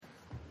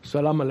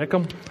Salam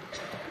alaikum.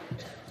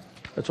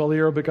 That's all the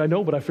Arabic I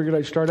know, but I figured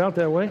I'd start out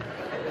that way.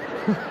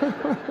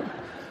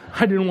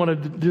 I didn't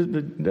want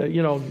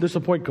to,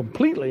 disappoint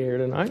completely here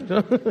tonight.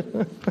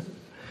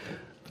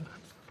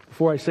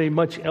 Before I say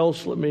much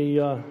else, let me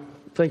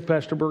thank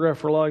Pastor Burgraff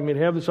for allowing me to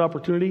have this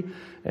opportunity,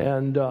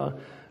 and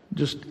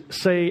just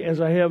say,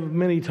 as I have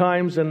many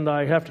times, and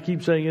I have to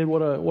keep saying it,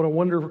 what a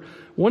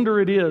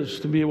wonder it is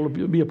to be able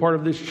to be a part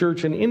of this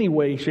church in any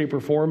way, shape, or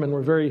form. And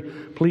we're very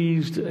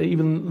pleased,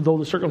 even though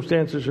the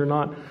circumstances are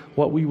not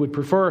what we would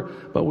prefer,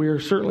 but we are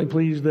certainly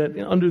pleased that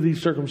under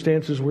these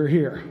circumstances we're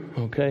here,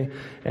 okay,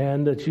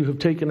 and that you have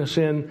taken us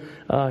in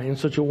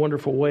such a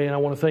wonderful way. And I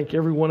want to thank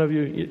every one of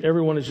you.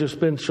 Everyone has just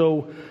been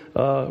so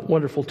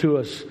wonderful to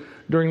us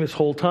during this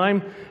whole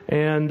time,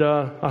 and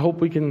I hope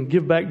we can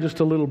give back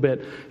just a little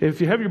bit.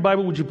 If you have your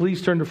Bible, would you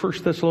please turn to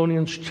 1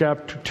 Thessalonians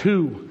chapter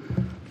 2.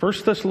 1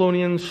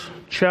 Thessalonians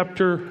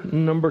chapter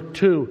number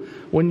 2.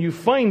 When you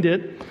find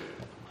it,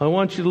 I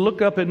want you to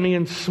look up at me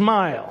and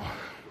smile.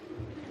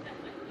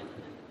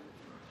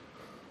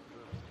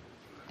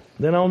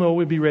 Then I'll know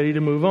we'd be ready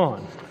to move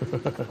on.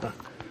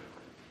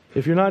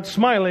 If you're not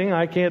smiling,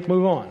 I can't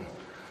move on.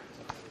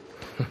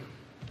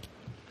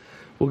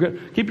 We'll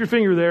keep your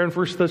finger there in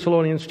 1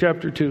 Thessalonians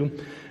chapter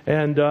 2.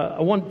 And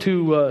I want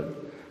to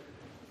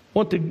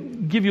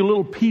give you a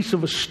little piece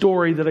of a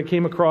story that I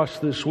came across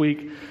this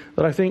week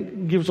that I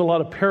think gives a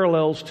lot of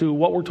parallels to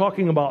what we're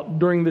talking about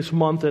during this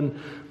month and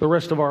the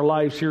rest of our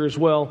lives here as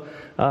well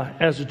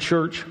as a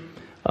church.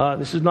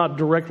 This is not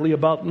directly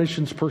about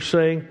missions per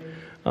se,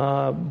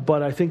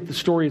 but I think the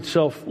story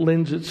itself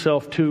lends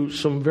itself to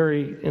some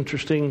very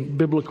interesting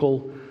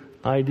biblical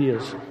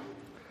ideas.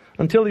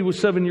 Until he was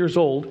 7 years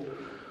old,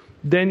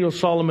 Daniel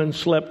Solomon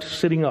slept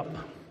sitting up.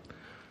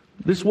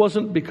 This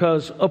wasn't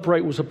because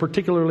upright was a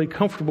particularly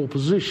comfortable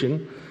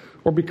position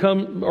or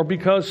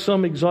because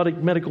some exotic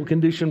medical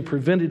condition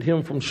prevented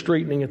him from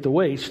straightening at the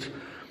waist.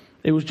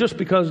 It was just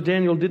because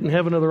Daniel didn't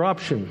have another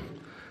option.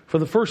 For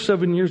the first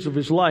 7 years of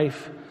his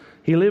life,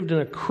 he lived in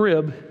a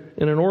crib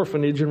in an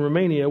orphanage in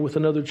Romania with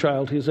another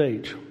child his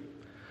age.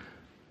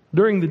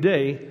 During the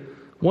day,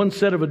 one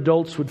set of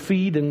adults would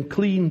feed and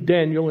clean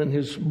Daniel and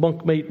his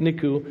bunkmate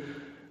Niku,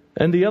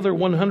 and the other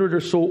 100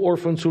 or so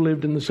orphans who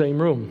lived in the same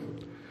room.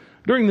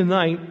 During the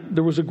night,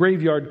 there was a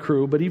graveyard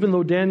crew, but even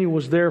though Daniel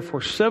was there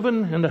for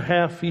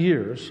 7.5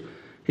 years,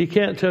 he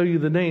can't tell you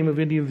the name of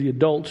any of the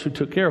adults who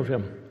took care of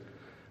him.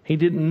 He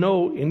didn't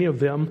know any of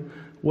them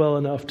well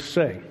enough to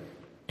say.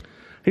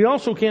 He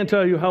also can't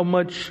tell you how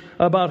much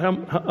about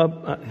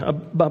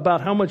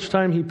how much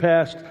time he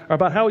passed, or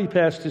about how he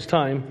passed his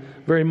time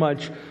very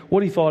much,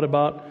 what he thought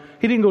about.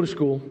 He didn't go to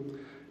school.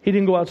 He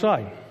didn't go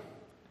outside.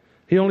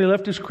 He only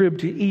left his crib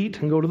to eat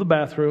and go to the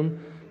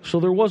bathroom, so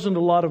there wasn't a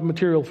lot of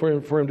material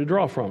for him to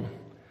draw from.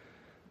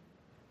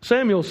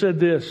 Samuel said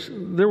this: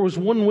 there was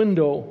one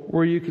window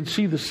where you could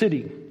see the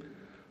city.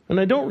 And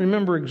I don't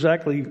remember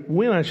exactly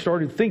when I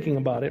started thinking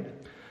about it,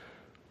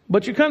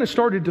 but you kind of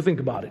started to think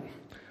about it.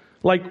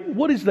 Like,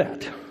 what is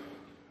that?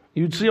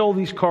 You'd see all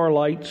these car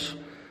lights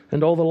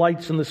and all the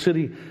lights in the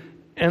city.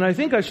 And I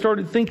think I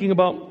started thinking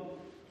about,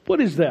 what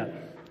is that?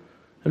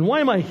 And why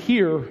am I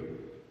here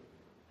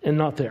and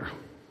not there?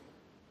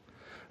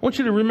 I want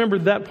you to remember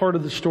that part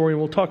of the story, and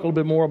we'll talk a little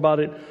bit more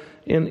about it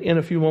in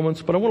a few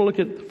moments. But I want to look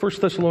at 1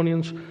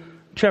 Thessalonians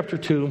chapter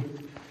 2.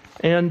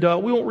 And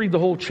we won't read the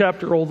whole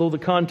chapter, although the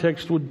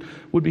context would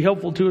be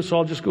helpful to us. So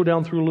I'll just go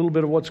down through a little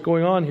bit of what's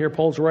going on here.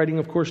 Paul's writing,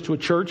 of course, to a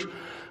church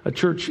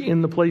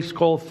in the place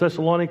called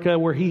Thessalonica,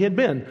 where he had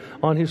been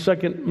on his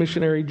second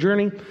missionary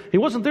journey. He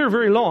wasn't there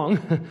very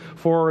long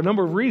for a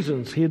number of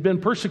reasons. He had been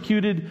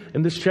persecuted,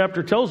 and this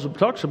chapter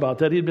talks about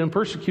that. He had been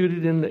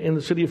persecuted in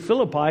the city of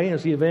Philippi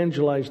as he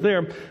evangelized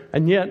there,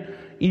 and yet,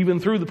 even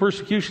through the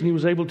persecution, he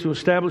was able to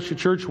establish a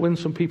church, win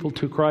some people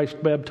to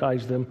Christ,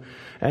 baptize them,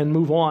 and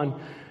move on.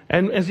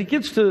 And as he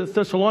gets to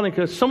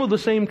Thessalonica, some of the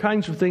same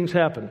kinds of things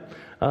happen.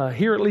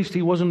 Here, at least,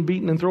 he wasn't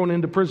beaten and thrown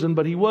into prison,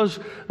 but he was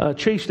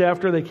chased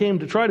after. They came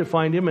to try to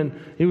find him, and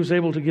he was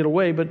able to get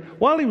away. But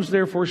while he was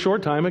there for a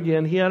short time,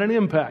 again, he had an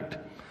impact.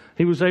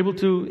 He was able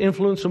to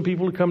influence some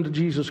people to come to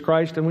Jesus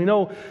Christ. And we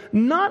know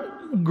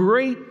not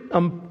great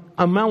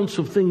amounts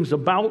of things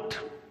about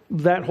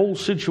that whole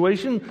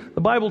situation.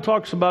 The Bible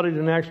talks about it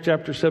in Acts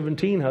chapter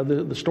 17, how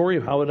the story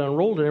of how it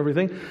unrolled and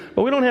everything.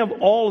 But we don't have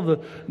all of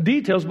the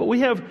details, but we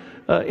have,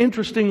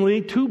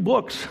 interestingly, 2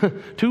 books,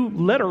 2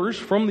 letters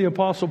from the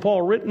Apostle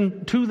Paul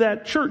written to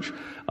that church.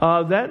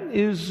 That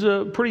is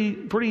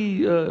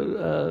pretty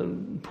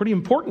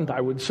important, I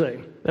would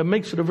say. That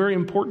makes it a very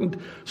important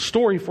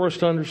story for us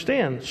to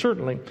understand,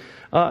 certainly.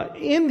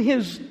 In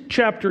his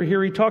chapter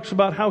here, he talks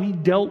about how he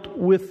dealt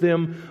with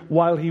them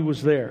while he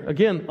was there.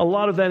 Again, a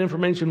lot of that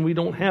information we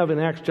don't have in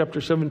Acts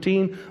chapter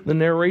 17. The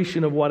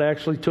narration of what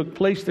actually took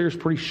place there is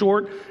pretty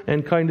short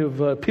and kind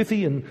of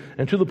pithy and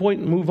to the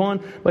point and move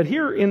on. But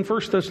here in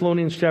 1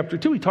 Thessalonians chapter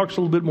 2, he talks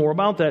a little bit more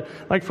about that.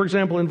 Like, for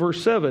example, in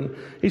verse 7,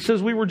 he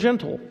says, "We were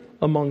gentle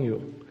among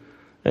you."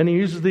 And he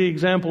uses the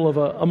example of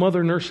a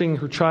mother nursing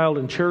her child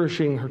and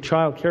cherishing her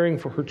child, caring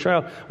for her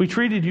child. We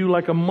treated you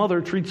like a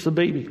mother treats the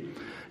baby.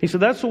 He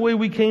said, that's the way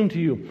we came to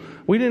you.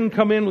 We didn't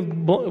come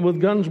in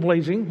with guns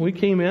blazing. We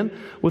came in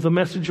with a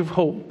message of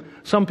hope.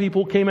 Some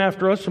people came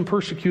after us and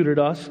persecuted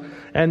us.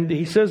 And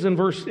he says in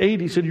verse 8,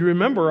 he said, you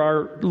remember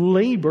our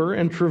labor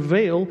and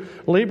travail,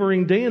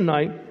 laboring day and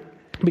night,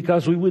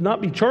 because we would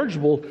not be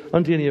chargeable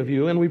unto any of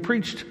you, and we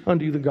preached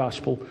unto you the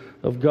gospel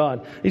of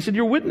God. He said,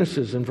 you're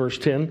witnesses in verse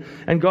 10,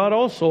 and God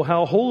also,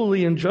 how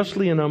holily and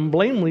justly and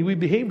unblamely we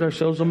behaved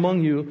ourselves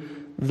among you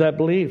that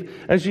believe.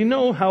 As you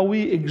know, how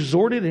we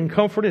exhorted and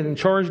comforted and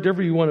charged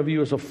every one of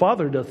you as a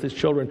father doth his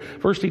children.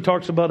 First he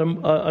talks about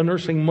a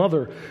nursing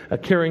mother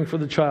caring for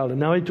the child. And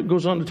now he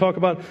goes on to talk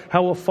about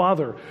how a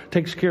father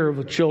takes care of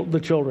the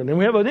children. And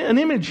we have an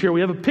image here.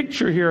 We have a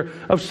picture here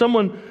of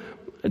someone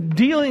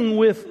dealing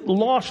with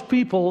lost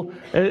people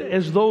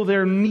as though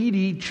they're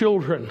needy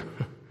children.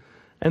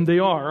 And they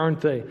are,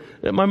 aren't they?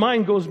 My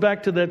mind goes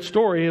back to that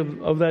story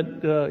of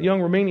that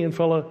young Romanian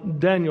fellow,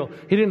 Daniel.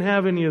 He didn't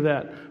have any of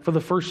that for the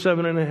first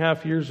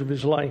 7.5 years of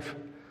his life.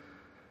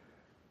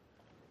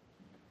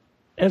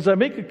 As I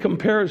make a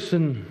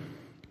comparison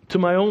to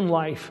my own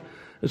life,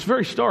 it's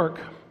very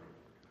stark.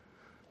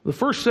 The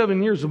first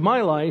 7 years of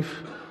my life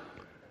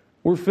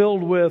were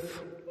filled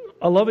with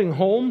a loving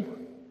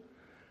home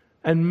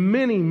and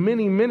many,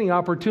 many, many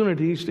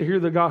opportunities to hear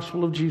the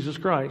gospel of Jesus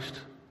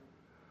Christ.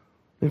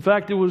 In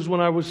fact, it was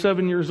when I was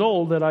 7 years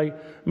old that I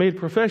made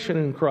profession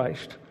in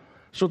Christ.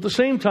 So at the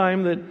same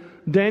time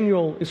that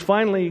Daniel is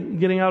finally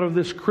getting out of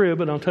this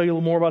crib, and I'll tell you a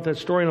little more about that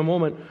story in a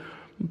moment,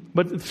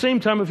 but at the same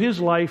time of his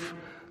life,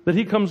 that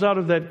he comes out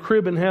of that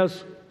crib and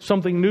has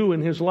something new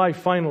in his life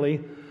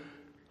finally,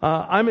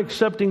 I'm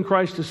accepting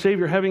Christ as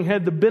Savior, having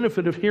had the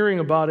benefit of hearing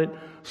about it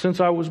since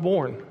I was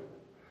born.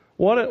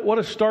 What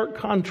a stark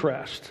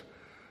contrast.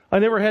 I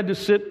never had to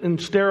sit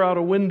and stare out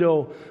a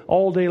window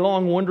all day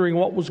long wondering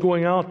what was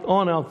going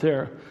on out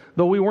there.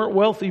 Though we weren't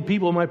wealthy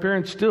people, my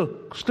parents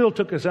still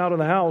took us out of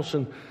the house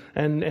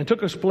and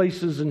took us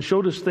places and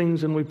showed us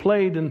things, and we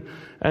played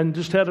and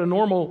just had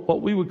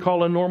what we would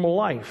call a normal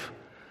life.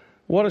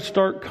 What a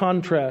stark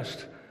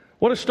contrast.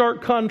 What a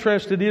stark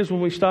contrast it is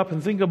when we stop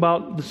and think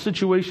about the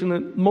situation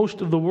that most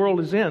of the world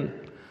is in.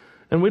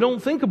 And we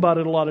don't think about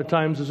it a lot of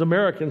times as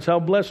Americans, how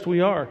blessed we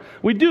are.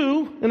 We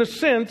do, in a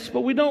sense,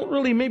 but we don't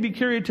really maybe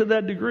carry it to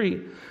that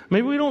degree.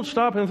 Maybe we don't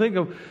stop and think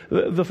of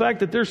the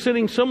fact that they're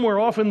sitting somewhere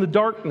off in the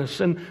darkness,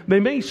 and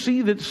they may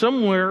see that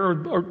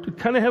somewhere, or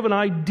kind of have an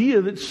idea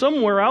that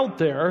somewhere out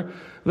there,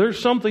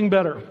 there's something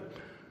better.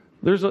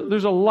 There's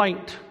a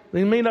light.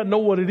 They may not know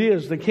what it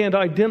is. They can't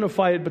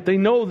identify it, but they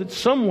know that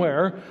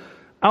somewhere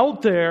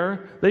out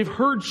there, they've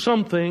heard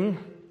something.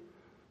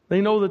 They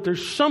know that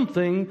there's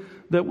something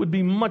that would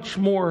be much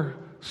more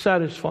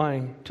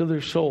satisfying to their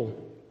soul.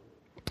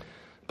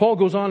 Paul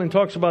goes on and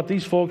talks about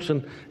these folks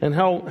and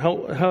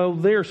how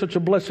they are such a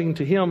blessing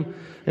to him.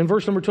 In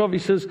verse number 12, he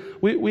says,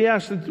 we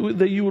ask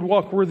that you would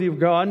walk worthy of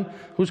God,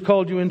 who's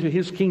called you into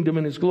his kingdom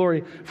and his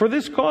glory. For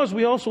this cause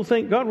we also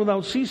thank God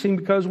without ceasing,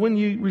 because when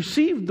you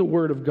received the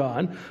word of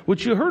God,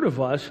 which you heard of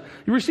us,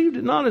 you received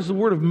it not as the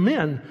word of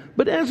men,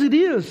 but as it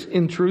is,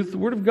 in truth, the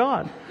word of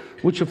God,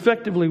 which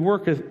effectively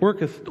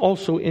worketh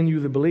also in you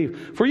that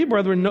believe. For you,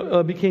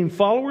 brethren, became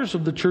followers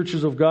of the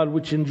churches of God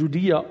which in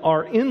Judea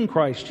are in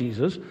Christ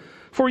Jesus.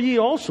 For ye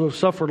also have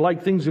suffered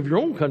like things of your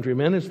own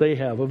countrymen, as they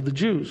have of the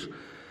Jews,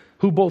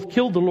 who both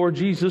killed the Lord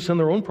Jesus and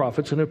their own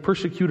prophets, and have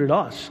persecuted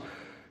us.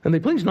 And they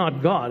please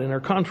not God, and are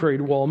contrary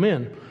to all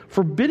men,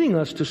 forbidding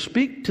us to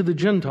speak to the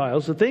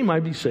Gentiles, that they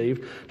might be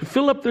saved, to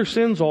fill up their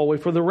sins always,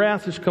 for the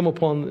wrath has come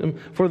upon them,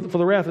 for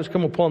the wrath has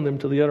come upon them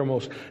to the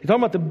uttermost. He's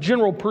talking about the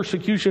general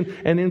persecution,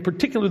 and in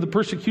particular the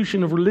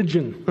persecution of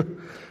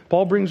religion.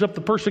 Paul brings up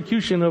the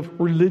persecution of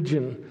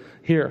religion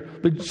here.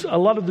 But a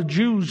lot of the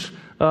Jews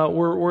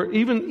were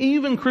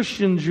even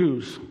Christian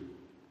Jews.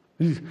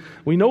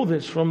 We know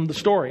this from the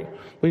story.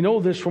 We know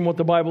this from what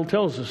the Bible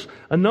tells us.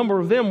 A number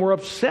of them were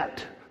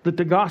upset that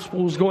the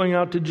gospel was going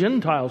out to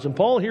Gentiles. And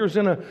Paul here is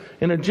in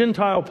a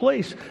Gentile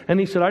place, and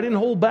he said, I didn't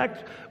hold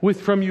back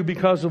from you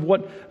because of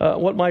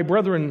what my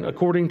brethren,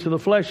 according to the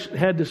flesh,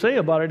 had to say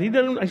about it.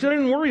 I said, I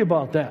didn't worry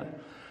about that.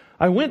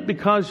 I went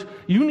because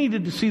you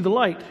needed to see the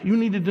light. You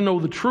needed to know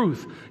the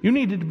truth. You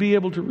needed to be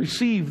able to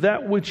receive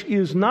that which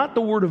is not the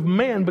word of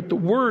man, but the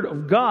word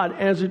of God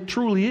as it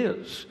truly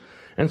is.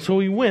 And so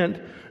he went,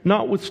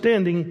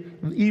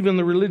 notwithstanding even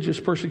the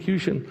religious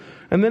persecution.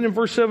 And then in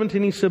verse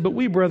 17 he said, but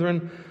we,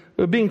 brethren,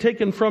 being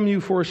taken from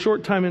you for a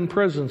short time in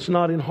presence,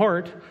 not in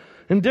heart,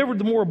 endeavored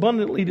the more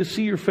abundantly to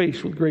see your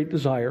face with great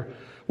desire.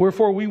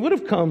 Wherefore we would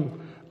have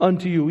come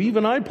unto you,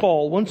 even I,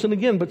 Paul, once and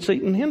again, but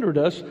Satan hindered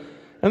us.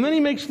 And then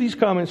he makes these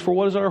comments, for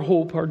what is our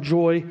hope, our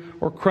joy,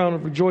 or crown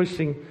of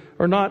rejoicing?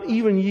 Are not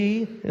even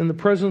ye in the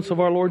presence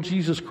of our Lord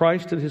Jesus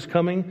Christ at his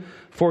coming?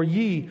 For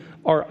ye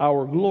are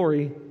our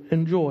glory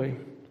and joy.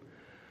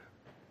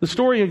 The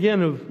story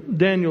again of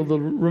Daniel, the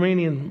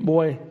Romanian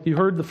boy, you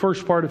heard the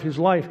first part of his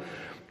life.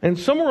 And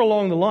somewhere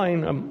along the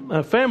line,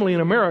 a family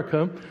in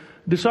America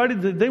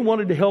decided that they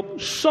wanted to help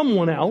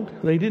someone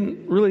out. They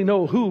didn't really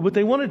know who, but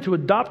they wanted to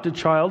adopt a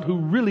child who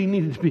really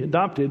needed to be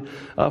adopted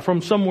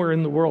from somewhere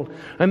in the world.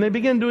 And they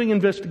began doing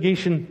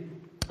investigation.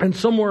 And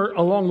somewhere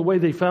along the way,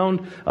 they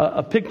found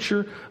a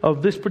picture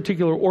of this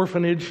particular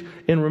orphanage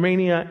in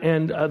Romania,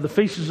 and the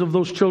faces of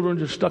those children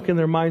just stuck in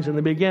their minds, and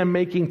they began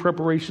making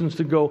preparations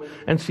to go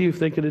and see if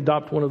they could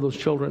adopt one of those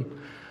children.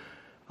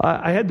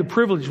 I had the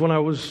privilege when I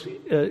was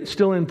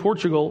still in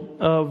Portugal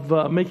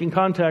of making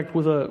contact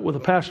with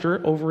a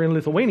pastor over in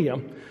Lithuania.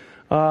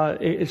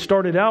 It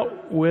started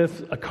out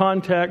with a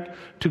contact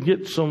to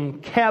get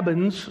some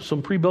cabins,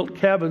 some pre-built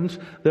cabins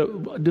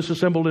that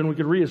disassembled and we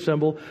could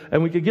reassemble,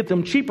 and we could get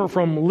them cheaper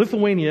from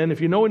Lithuania. And if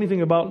you know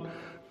anything about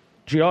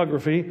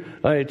geography,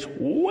 it's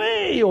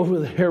way over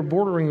there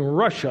bordering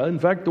Russia. In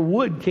fact, the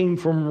wood came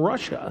from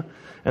Russia.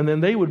 And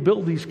then they would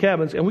build these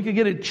cabins, and we could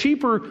get it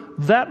cheaper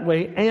that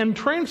way and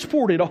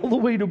transport it all the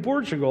way to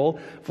Portugal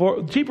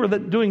for cheaper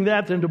doing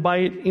that than to buy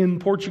it in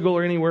Portugal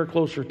or anywhere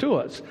closer to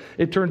us.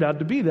 It turned out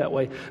to be that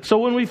way. So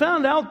when we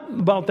found out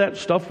about that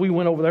stuff, we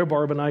went over there.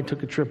 Barb and I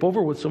took a trip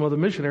over with some other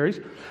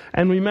missionaries,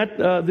 and we met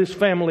this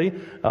family,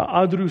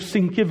 Adru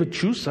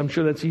Sinkevichus. I'm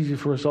sure that's easy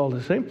for us all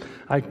to say.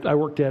 I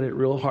worked at it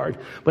real hard,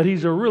 but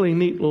he's a really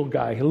neat little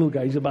guy.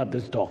 He's about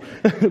this tall,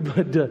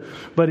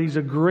 but he's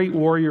a great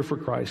warrior for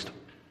Christ.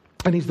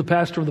 And he's the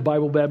pastor of the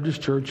Bible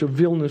Baptist Church of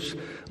Vilnius,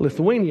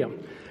 Lithuania.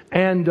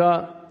 And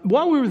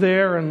while we were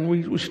there, and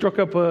we struck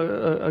up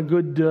a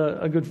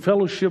good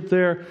fellowship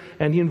there,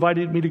 and he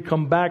invited me to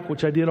come back,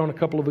 which I did on a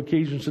couple of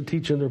occasions to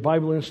teach in their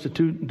Bible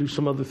Institute and do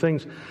some other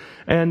things.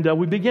 And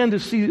we began to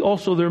see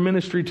also their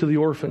ministry to the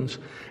orphans.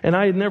 And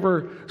I had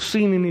never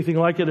seen anything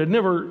like it. I'd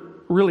never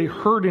really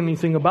heard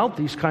anything about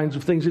these kinds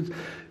of things. It's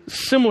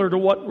similar to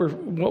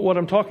what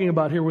I'm talking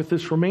about here with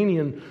this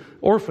Romanian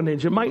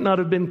orphanage. It might not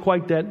have been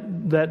quite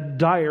that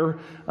dire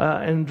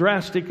and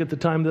drastic at the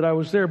time that I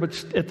was there,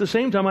 but at the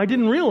same time, I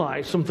didn't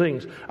realize some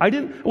things.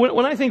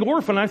 When I think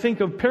orphan, I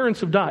think of parents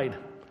have died,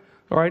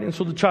 all right, and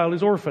so the child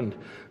is orphaned.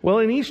 Well,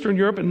 in Eastern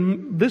Europe,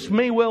 and this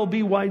may well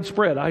be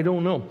widespread, I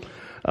don't know,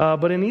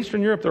 but in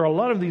Eastern Europe, there are a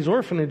lot of these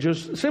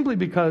orphanages simply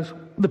because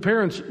the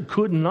parents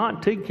could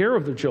not take care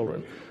of their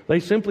children. They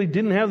simply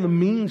didn't have the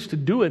means to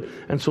do it,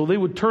 and so they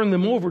would turn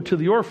them over to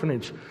the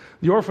orphanage.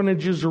 The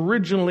orphanages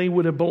originally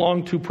would have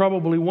belonged to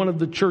probably one of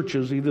the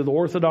churches, either the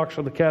Orthodox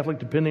or the Catholic,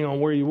 depending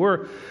on where you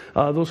were,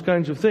 those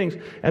kinds of things.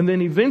 And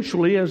then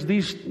eventually, as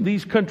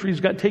these countries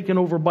got taken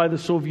over by the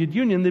Soviet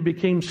Union, they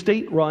became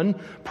state-run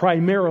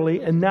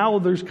primarily, and now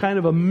there's kind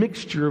of a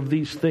mixture of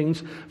these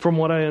things from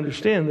what I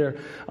understand there.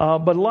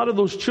 But a lot of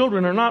those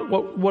children are not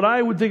what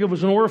I would think of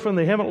as an orphan.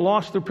 They haven't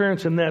lost their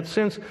parents in that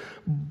sense,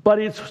 but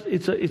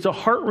it's a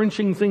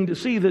heart-wrenching thing to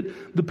see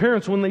that the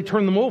parents, when they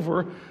turn them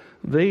over,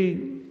 they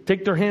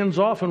take their hands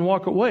off and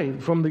walk away.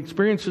 From the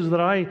experiences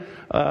that I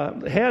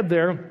had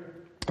there,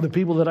 the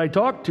people that I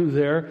talked to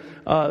there,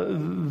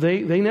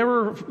 they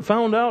never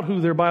found out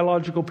who their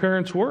biological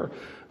parents were.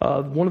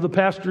 One of the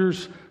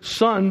pastor's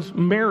sons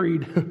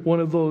married one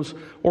of those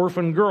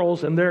orphan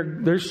girls, and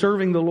they're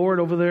serving the Lord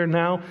over there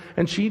now,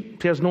 and she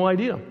has no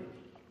idea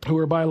who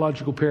her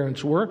biological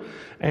parents were,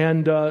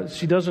 and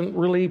she doesn't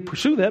really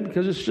pursue that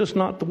because it's just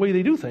not the way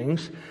they do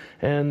things,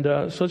 and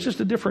so it's just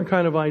a different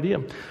kind of idea.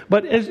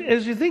 But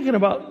as you're thinking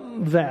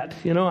about that,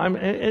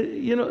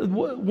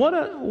 what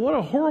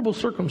a horrible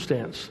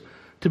circumstance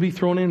to be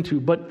thrown into.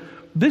 But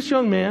this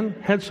young man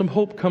had some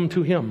hope come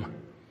to him.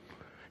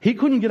 He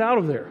couldn't get out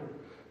of there.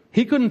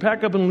 He couldn't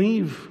pack up and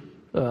leave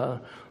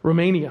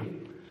Romania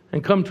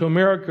and come to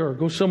America or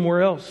go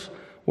somewhere else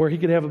where he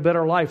could have a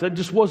better life. That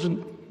just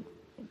wasn't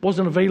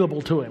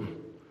available to him.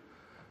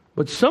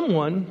 But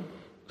someone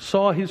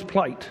saw his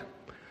plight.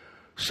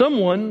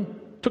 Someone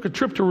took a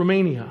trip to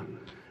Romania.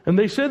 And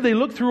they said they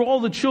looked through all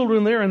the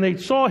children there and they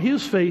saw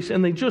his face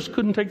and they just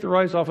couldn't take their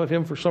eyes off of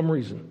him for some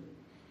reason.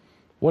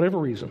 Whatever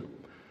reason.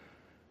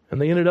 And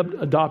they ended up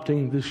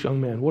adopting this young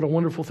man. What a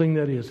wonderful thing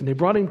that is. And they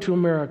brought him to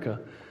America.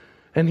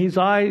 And his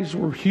eyes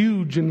were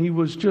huge, and he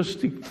was just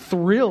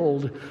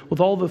thrilled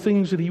with all the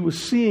things that he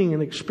was seeing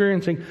and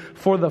experiencing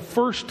for the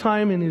first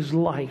time in his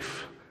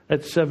life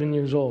at 7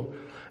 years old.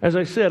 As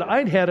I said,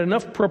 I'd had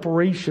enough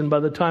preparation by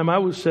the time I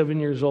was 7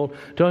 years old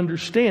to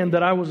understand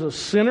that I was a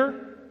sinner,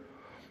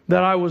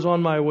 that I was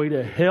on my way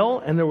to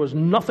hell, and there was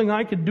nothing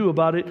I could do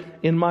about it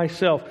in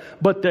myself,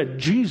 but that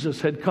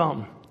Jesus had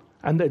come.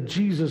 And that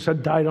Jesus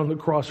had died on the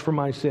cross for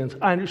my sins.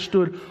 I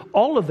understood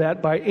all of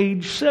that by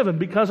age 7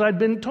 because I'd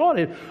been taught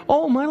it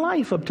all my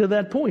life up to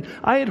that point.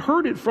 I had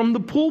heard it from the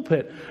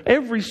pulpit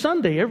every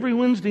Sunday, every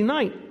Wednesday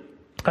night.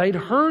 I had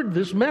heard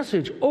this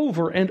message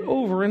over and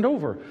over and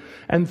over.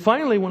 And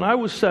finally, when I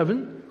was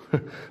 7,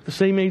 the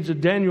same age that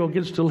Daniel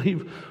gets to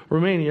leave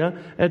Romania,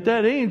 at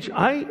that age,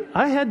 I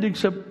had to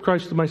accept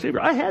Christ as my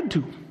Savior. I had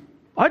to.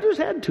 I just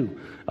had to.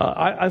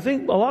 I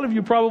think a lot of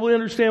you probably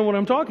understand what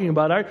I'm talking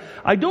about.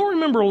 I don't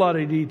remember a lot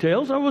of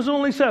details. I was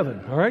only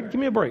 7, all right? Give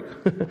me a break.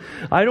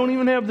 I don't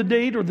even have the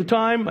date or the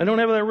time. I don't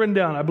have that written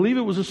down. I believe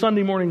it was a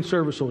Sunday morning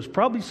service, so it was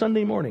probably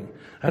Sunday morning.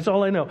 That's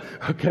all I know,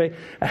 okay?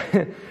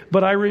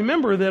 But I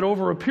remember that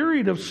over a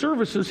period of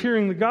services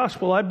hearing the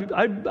gospel, I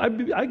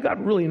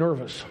got really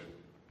nervous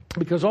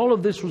because all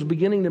of this was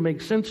beginning to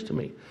make sense to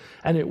me.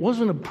 And it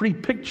wasn't a pretty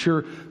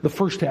picture, the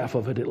first half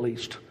of it at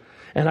least.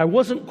 And I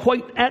wasn't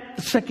quite at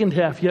the second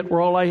half yet,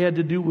 where all I had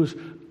to do was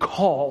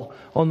call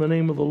on the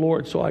name of the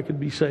Lord so I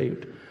could be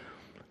saved.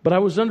 But I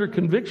was under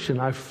conviction.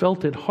 I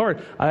felt it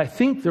hard. I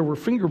think there were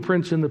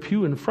fingerprints in the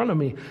pew in front of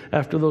me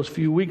after those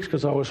few weeks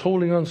because I was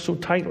holding on so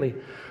tightly.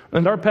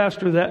 And our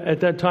pastor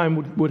at that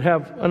time would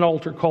have an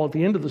altar call at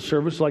the end of the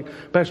service, like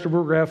Pastor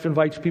Burgraff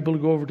invites people to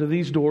go over to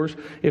these doors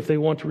if they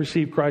want to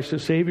receive Christ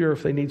as Savior, or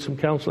if they need some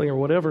counseling or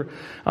whatever.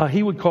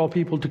 He would call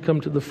people to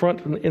come to the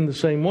front in the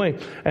same way.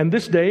 And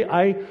this day,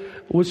 I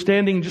was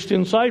standing just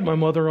inside my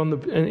mother in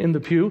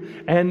the pew,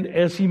 and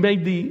as he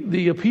made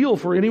the appeal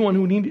for anyone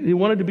who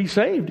wanted to be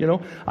saved,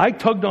 I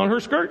tugged on her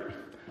skirt,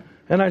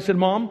 and I said,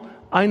 "Mom,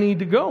 I need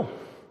to go."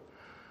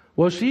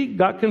 Well, she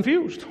got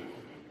confused.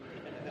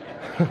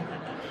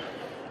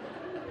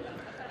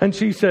 And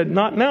she said,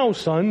 "Not now,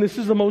 son. This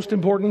is the most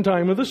important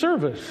time of the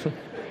service."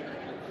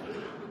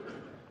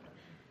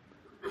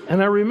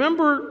 And I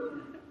remember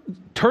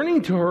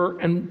turning to her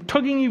and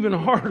tugging even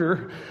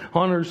harder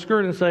on her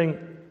skirt and saying,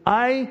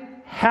 "I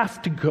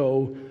have to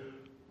go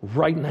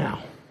right now."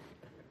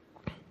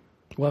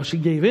 Well, she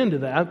gave in to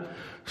that,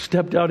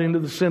 stepped out into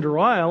the center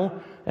aisle,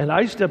 and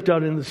I stepped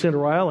out into the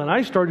center aisle, and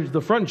I started to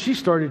the front, and she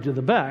started to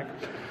the back.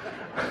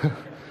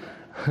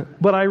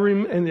 But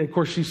and of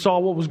course she saw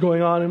what was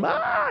going on and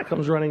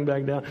comes running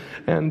back down,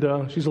 and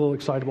she's a little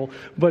excitable.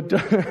 But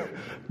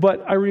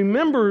I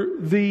remember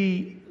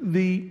the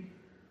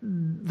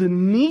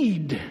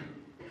need,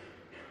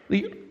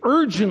 the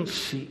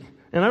urgency,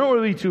 and I don't want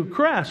to be too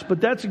crass, but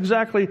that's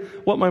exactly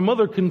what my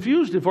mother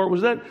confused it for. It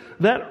was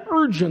that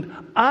urgent.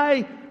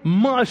 I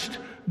must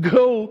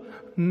go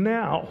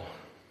now.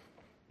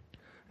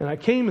 And I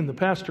came, and the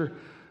pastor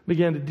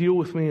began to deal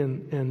with me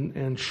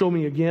and show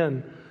me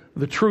again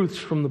the truths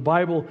from the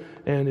Bible,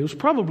 and it was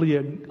probably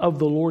of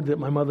the Lord that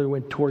my mother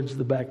went towards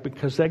the back,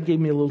 because that gave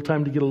me a little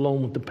time to get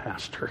alone with the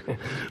pastor.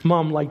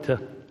 Mom liked to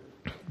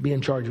be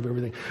in charge of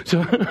everything,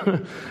 so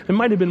it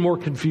might have been more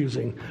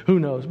confusing.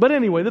 Who knows? But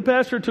anyway, the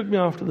pastor took me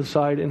off to the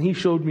side, and he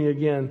showed me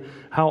again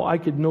how I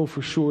could know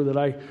for sure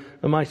that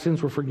my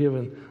sins were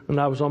forgiven, and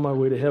I was on my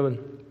way to heaven.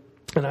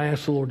 And I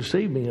asked the Lord to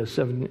save me as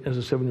a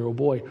 7-year-old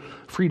boy.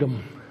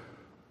 Freedom,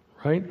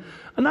 right?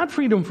 And not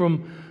freedom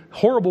from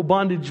horrible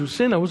bondage of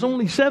sin. I was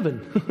only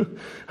 7.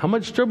 How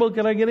much trouble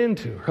could I get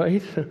into,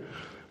 right?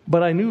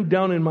 But I knew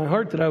down in my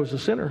heart that I was a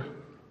sinner.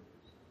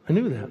 I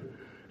knew that.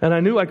 And I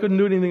knew I couldn't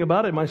do anything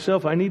about it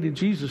myself. I needed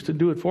Jesus to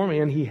do it for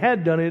me. And He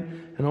had done it,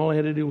 and all I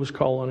had to do was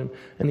call on Him,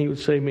 and He would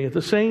save me. At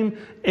the same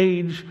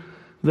age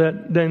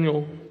that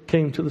Daniel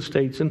came to the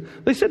States. And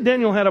they said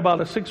Daniel had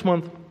about a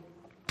 6-month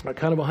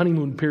kind of a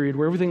honeymoon period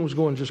where everything was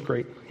going just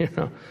great.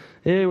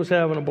 He was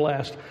having a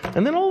blast.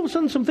 And then all of a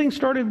sudden some things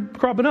started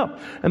cropping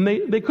up. And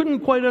they couldn't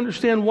quite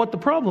understand what the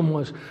problem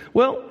was.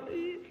 Well,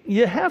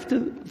 you have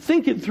to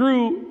think it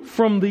through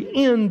from the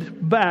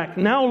end back.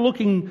 Now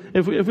looking,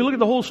 if we look at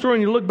the whole story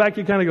and you look back,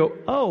 you kind of go,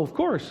 oh, of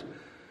course.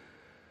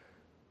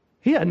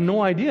 He had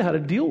no idea how to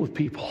deal with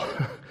people.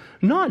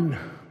 None.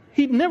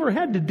 He'd never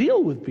had to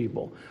deal with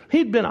people.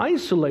 He'd been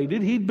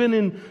isolated. He'd been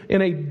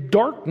in a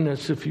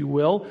darkness, if you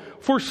will,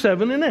 for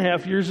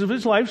 7.5 years of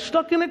his life,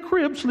 stuck in a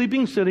crib,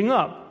 sleeping, sitting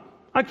up.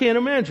 I can't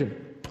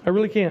imagine. I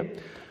really can't.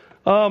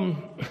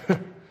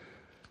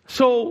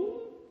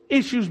 So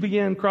issues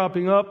began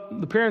cropping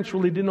up. The parents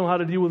really didn't know how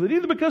to deal with it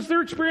either, because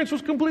their experience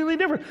was completely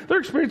different. Their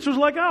experience was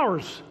like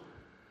ours.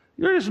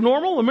 They're just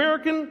normal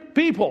American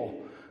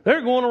people.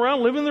 They're going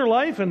around living their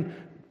life, and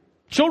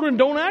children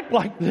don't act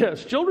like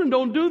this. Children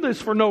don't do this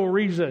for no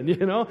reason,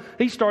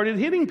 He started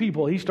hitting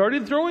people. He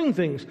started throwing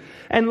things.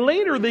 And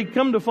later they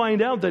come to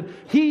find out that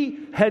he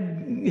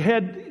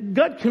had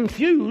got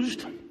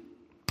confused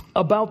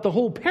about the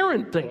whole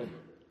parent thing.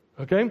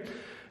 Okay?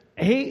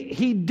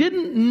 He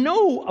didn't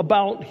know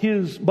about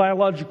his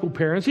biological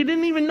parents. He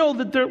didn't even know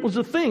that there was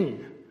a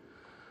thing.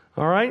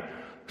 All right?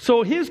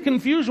 So his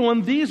confusion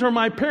was, these are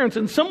my parents.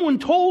 And someone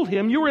told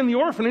him, you were in the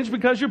orphanage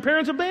because your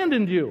parents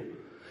abandoned you.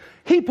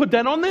 He put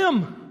that on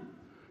them.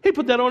 He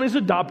put that on his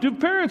adoptive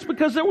parents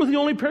because they were the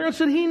only parents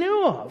that he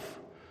knew of.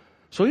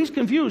 So he's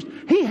confused.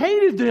 He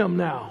hated them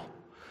now.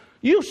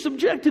 You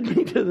subjected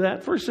me to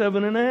that for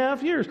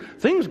 7.5 years.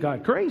 Things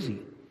got crazy.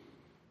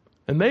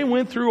 And they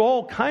went through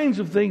all kinds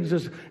of things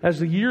as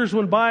the years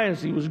went by,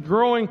 as he was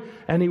growing,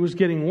 and he was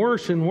getting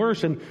worse and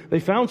worse. And they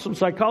found some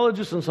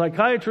psychologists and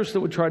psychiatrists that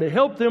would try to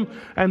help them,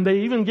 and they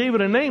even gave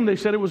it a name. They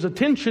said it was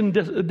attention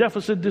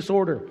deficit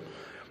disorder.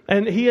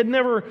 And he had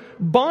never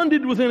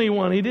bonded with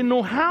anyone. He didn't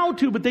know how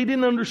to, but they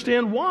didn't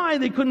understand why.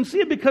 They couldn't see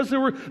it because there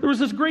was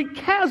this great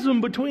chasm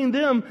between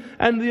them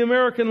and the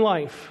American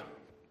life.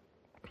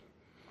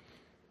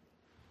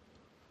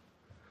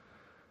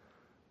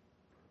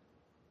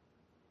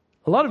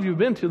 lot of you have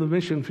been to the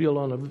mission field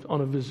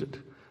on a visit,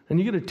 and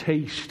you get a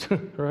taste,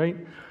 right?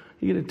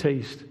 You get a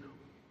taste.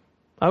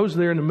 I was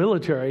there in the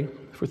military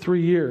for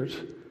 3 years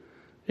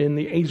in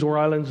the Azores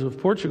Islands of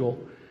Portugal,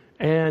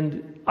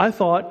 and I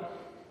thought,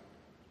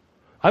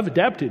 I've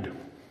adapted.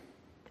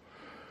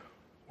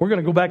 We're going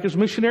to go back as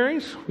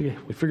missionaries.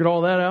 We figured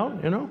all that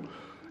out, and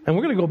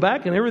we're going to go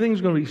back, and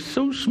everything's going to be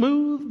so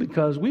smooth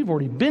because we've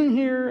already been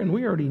here, and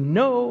we already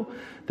know.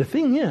 The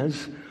thing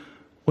is,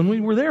 when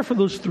we were there for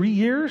those 3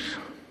 years,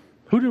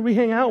 who did we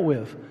hang out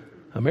with?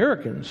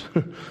 Americans.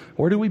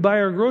 Where did we buy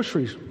our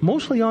groceries?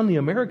 Mostly on the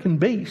American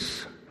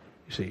base,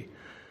 you see.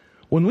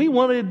 When we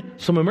wanted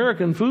some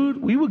American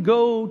food, we would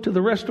go to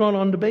the restaurant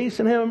on the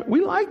base and have.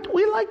 We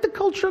liked the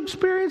cultural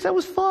experience. That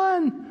was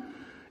fun.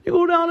 You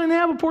go down and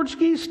have a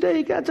Portuguese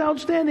steak. That's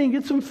outstanding.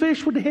 Get some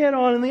fish with the head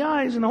on and the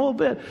eyes and the whole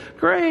bit.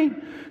 Great.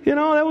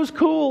 That was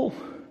cool.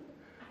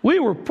 We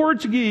were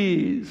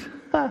Portuguese.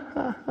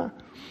 So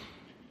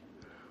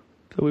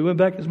we went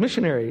back as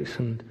missionaries,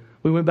 and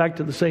we went back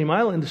to the same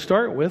island to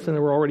start with, and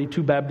there were already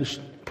 2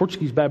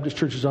 Portuguese Baptist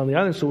churches on the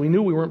island, so we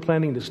knew we weren't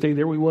planning to stay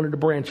there. We wanted to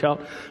branch out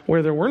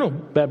where there were no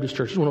Baptist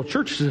churches, no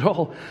churches at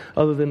all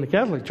other than the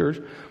Catholic Church.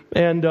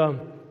 And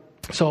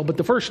but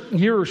the first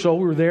year or so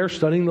we were there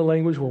studying the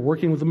language. We're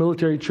working with the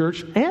military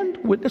church and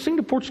witnessing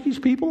to Portuguese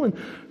people and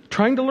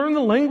trying to learn the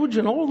language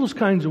and all those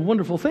kinds of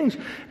wonderful things.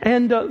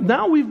 And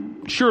now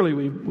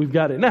we've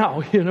got it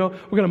now. We're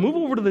going to move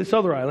over to this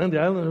other island,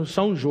 the island of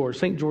St.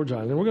 George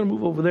Island. We're going to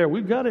move over there.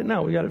 We've got it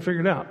now. We got it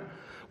figured out.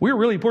 We're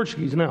really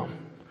Portuguese now.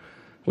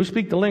 We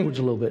speak the language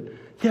a little bit.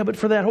 Yeah, but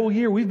for that whole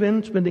year, we've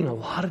been spending a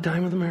lot of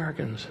time with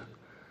Americans.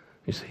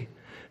 You see,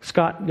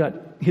 Scott got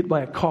hit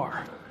by a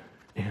car,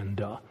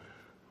 and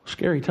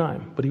scary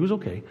time, but he was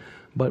okay.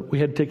 But we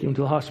had to take him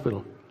to the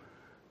hospital.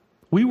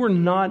 We were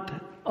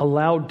not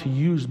allowed to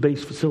use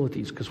base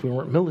facilities because we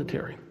weren't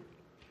military.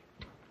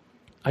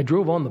 I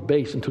drove on the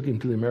base and took him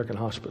to the American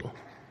hospital.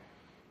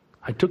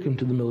 I took him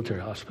to the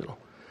military hospital.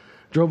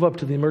 Drove up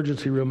to the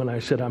emergency room, and I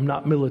said, I'm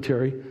not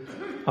military.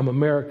 I'm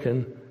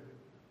American.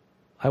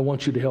 I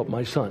want you to help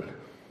my son.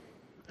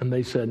 And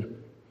they said,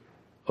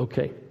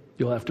 okay,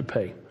 you'll have to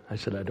pay. I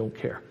said, I don't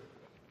care.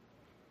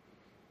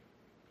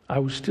 I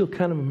was still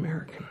kind of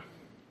American.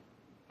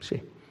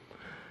 See?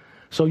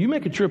 So you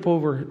make a trip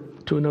over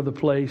to another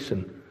place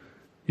and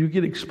you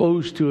get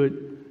exposed to it.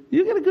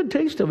 You get a good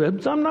taste of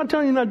it. I'm not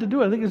telling you not to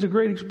do it. I think it's a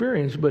great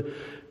experience. But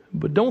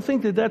don't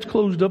think that that's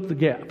closed up the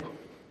gap.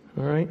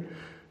 All right?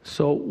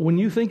 So when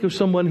you think of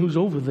someone who's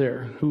over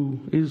there, who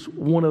is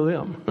one of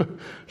them,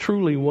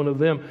 truly one of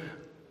them,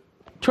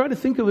 try to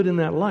think of it in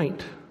that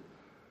light.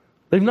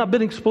 They've not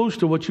been exposed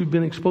to what you've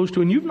been exposed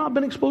to, and you've not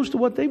been exposed to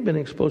what they've been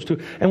exposed to.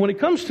 And when it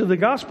comes to the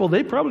gospel,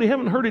 they probably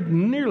haven't heard it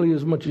nearly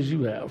as much as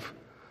you have.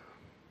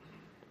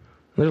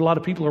 There's a lot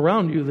of people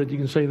around you that you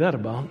can say that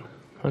about,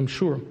 I'm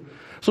sure.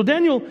 So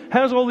Daniel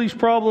has all these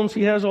problems,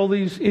 he has all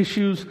these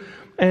issues,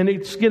 and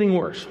it's getting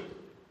worse.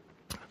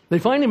 They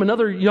find him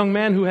another young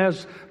man who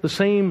has the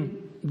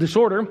same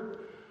disorder,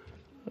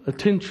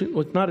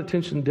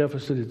 attachment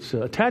deficit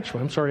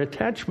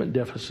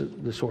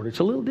disorder. It's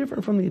a little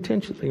different from the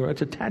attention thing, right?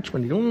 It's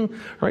attachment,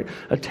 right?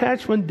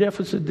 Attachment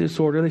deficit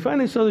disorder. And they find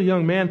this other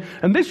young man,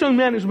 and this young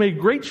man has made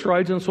great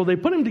strides, and so they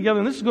put him together,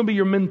 and this is going to be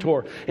your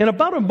mentor. In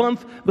about a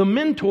month, the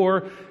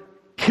mentor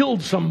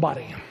killed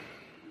somebody.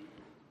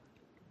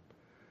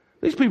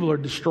 These people are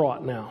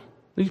distraught now.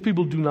 These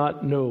people do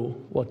not know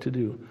what to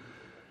do.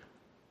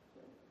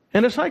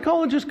 And a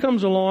psychologist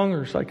comes along,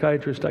 or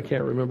psychiatrist, I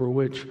can't remember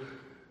which,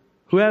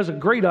 who has a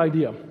great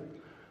idea.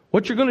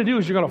 What you're going to do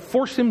is you're going to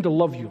force him to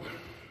love you.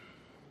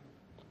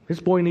 This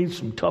boy needs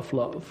some tough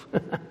love.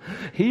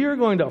 You're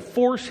going to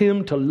force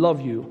him to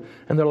love you.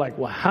 And they're like,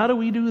 well, how do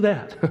we do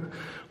that?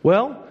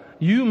 Well,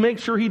 you make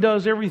sure he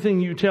does everything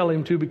you tell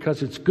him to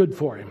because it's good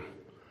for him.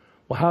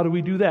 Well, how do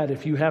we do that?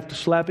 If you have to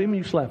slap him,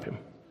 you slap him.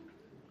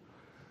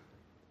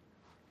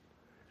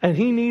 And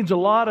he needs a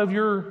lot of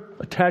your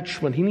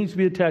attachment. He needs to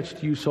be attached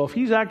to you. So if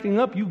he's acting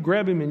up, you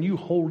grab him and you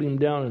hold him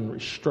down and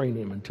restrain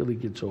him until he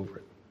gets over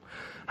it.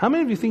 How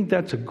many of you think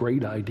that's a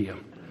great idea?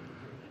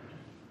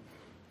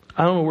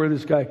 I don't know where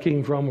this guy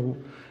came from or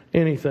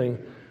anything.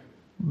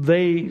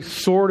 They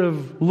sort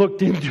of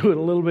looked into it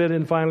a little bit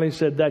and finally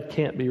said, that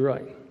can't be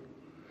right.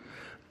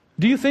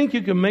 Do you think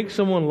you can make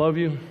someone love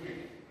you?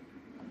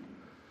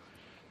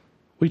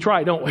 We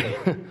try, don't we?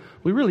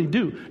 We really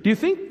do. Do you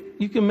think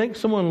you can make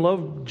someone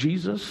love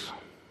Jesus?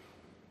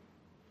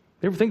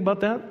 You ever think about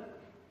that?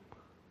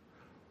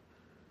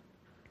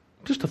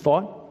 Just a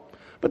thought.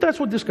 But that's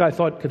what this guy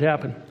thought could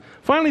happen.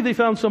 Finally, they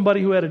found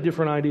somebody who had a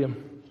different idea.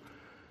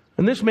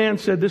 And this man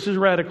said, this is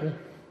radical.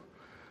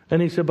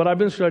 And he said, but I've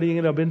been studying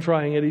it, I've been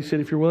trying it. He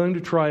said, if you're willing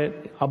to try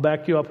it, I'll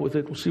back you up with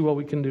it. We'll see what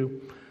we can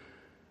do.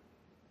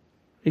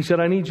 He said,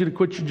 I need you to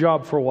quit your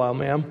job for a while,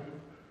 ma'am.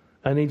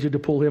 I need you to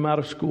pull him out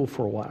of school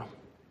for a while.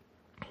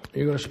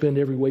 You're going to spend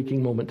every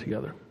waking moment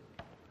together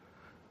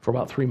for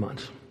about 3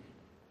 months.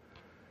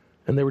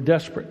 And they were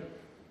desperate.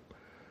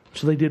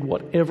 So they did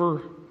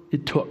whatever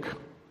it took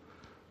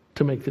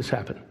to make this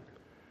happen.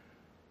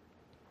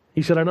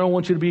 He said, I don't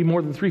want you to be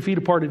more than 3 feet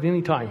apart at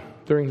any time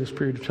during this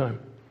period of time.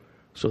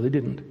 So they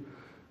didn't.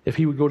 If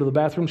he would go to the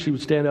bathroom, she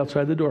would stand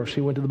outside the door. If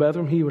she went to the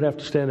bathroom, he would have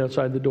to stand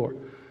outside the door.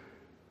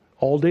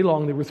 All day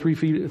long, they were 3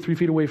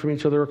 feet away from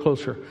each other or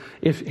closer.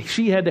 If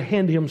she had to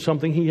hand him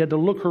something, he had to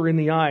look her in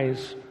the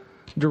eyes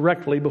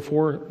directly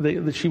before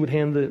she would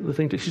hand the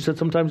thing to. She said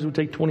sometimes it would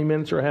take 20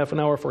 minutes or a half an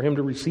hour for him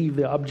to receive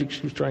the object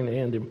she was trying to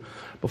hand him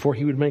before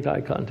he would make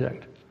eye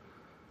contact.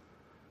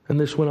 And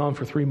this went on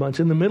for 3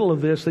 months. In the middle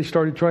of this, they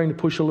started trying to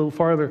push a little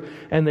farther,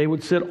 and they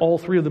would sit all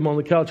three of them on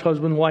the couch,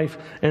 husband, wife,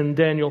 and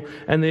Daniel,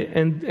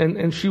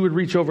 and she would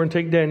reach over and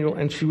take Daniel,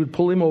 and she would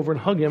pull him over and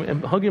hug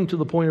him to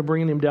the point of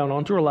bringing him down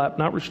onto her lap,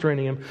 not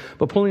restraining him,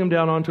 but pulling him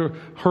down onto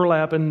her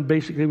lap, and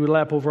basically would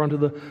lap over onto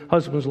the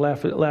husband's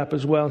lap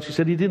as well. And she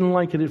said he didn't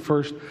like it at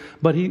first,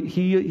 but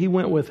he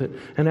went with it,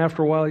 and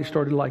after a while he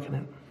started liking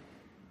it.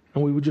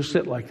 And we would just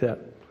sit like that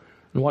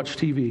and watch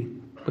TV,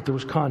 but there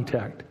was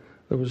contact,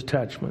 there was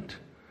attachment.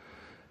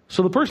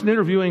 So the person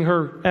interviewing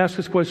her asked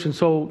this question,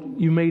 so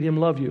you made him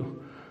love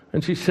you?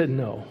 And she said,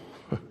 no.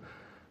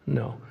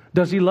 No.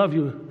 Does he love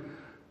you?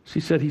 She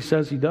said, he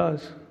says he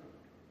does.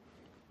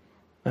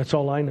 That's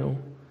all I know.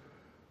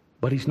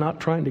 But he's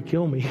not trying to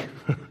kill me.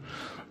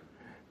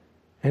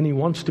 And he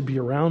wants to be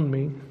around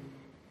me.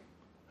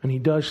 And he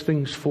does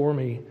things for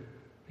me.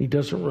 He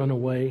doesn't run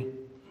away.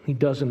 He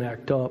doesn't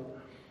act up.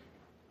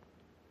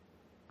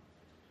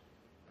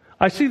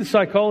 I see the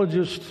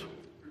psychologist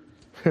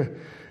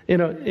in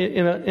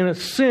a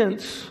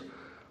sense,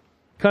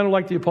 kind of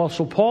like the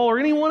Apostle Paul or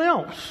anyone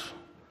else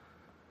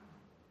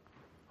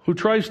who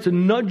tries to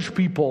nudge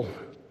people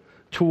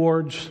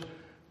towards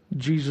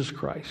Jesus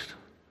Christ.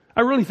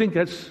 I really think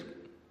that's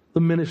the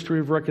ministry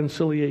of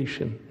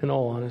reconciliation, in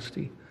all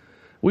honesty.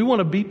 We want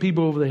to beat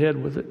people over the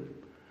head with it.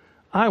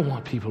 I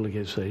want people to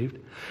get saved.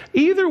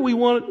 Either we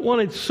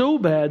want it so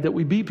bad that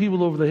we beat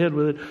people over the head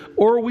with it,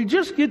 or we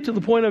just get to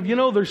the point of,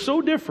 they're so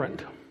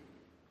different.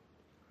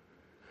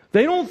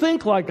 They don't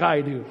think like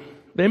I do.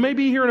 They may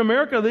be here in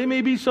America. They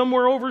may be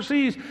somewhere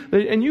overseas.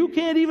 And you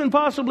can't even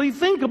possibly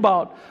think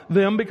about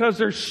them because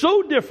they're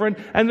so different,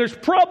 and there's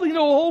probably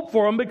no hope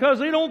for them because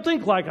they don't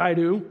think like I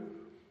do.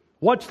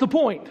 What's the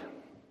point?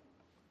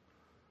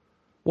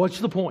 What's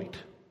the point?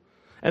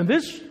 And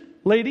this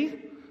lady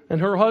and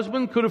her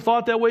husband could have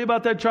thought that way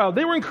about that child.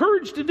 They were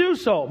encouraged to do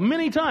so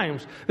many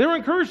times. They were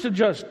encouraged to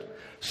just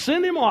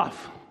send him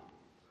off.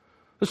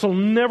 This will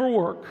never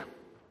work.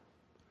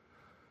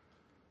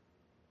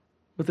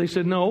 But they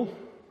said, no,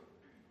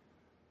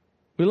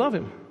 we love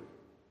him.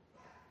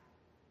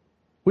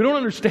 We don't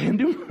understand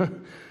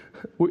him.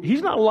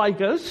 He's not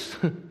like us.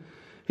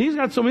 He's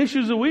got some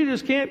issues that we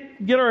just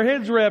can't get our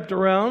heads wrapped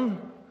around.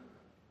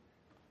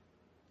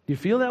 Do you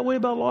feel that way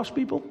about lost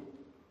people? Do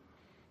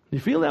you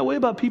feel that way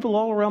about people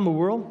all around the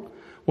world?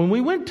 When we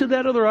went to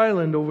that other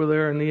island over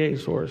there in the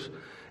Azores,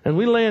 and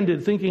we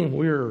landed thinking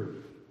we're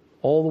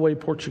all the way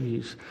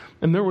Portuguese,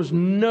 and there was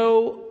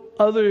no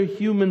other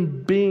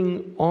human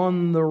being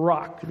on the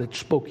rock that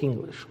spoke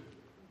English.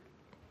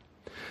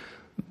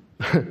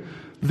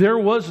 There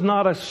was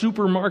not a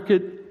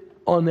supermarket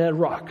on that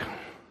rock.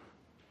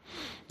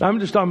 I'm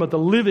just talking about the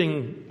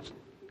living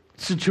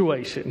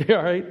situation,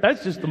 all right?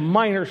 That's just the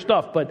minor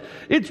stuff, but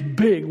it's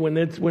big when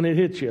it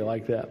hits you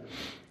like that.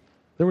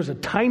 There was a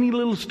tiny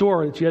little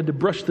store that you had to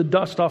brush the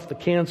dust off the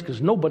cans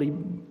because nobody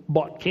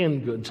bought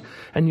canned goods,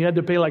 and you had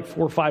to pay like $4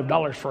 or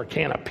 $5 for a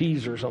can of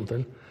peas or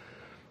something.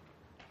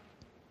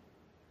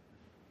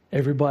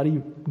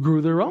 Everybody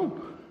grew their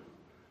own,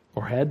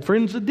 or had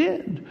friends that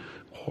did,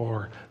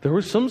 or there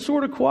was some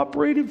sort of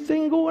cooperative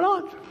thing going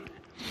on.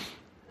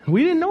 And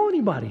we didn't know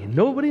anybody, and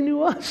nobody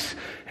knew us.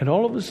 And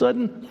all of a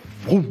sudden,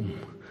 boom,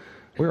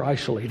 we're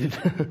isolated.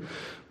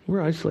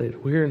 We're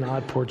isolated. We're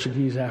not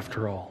Portuguese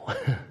after all.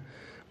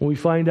 When we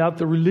find out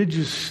the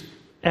religious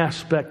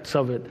aspects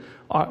of it,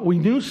 we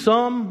knew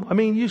some. I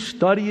mean, you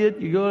study it.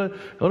 You go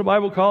to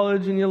Bible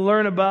college and you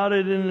learn about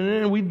it.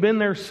 And we'd been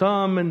there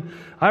some. And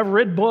I've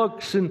read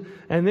books. And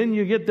then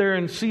you get there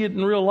and see it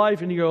in real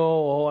life. And you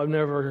go, I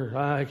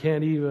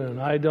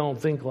don't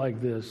think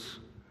like this.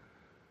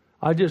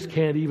 I just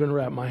can't even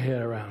wrap my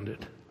head around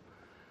it.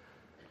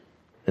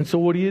 And so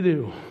what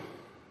do?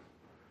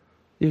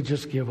 You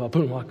just give up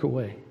and walk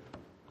away.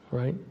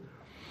 Right?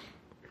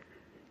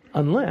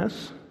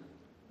 Unless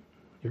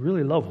you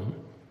really love them.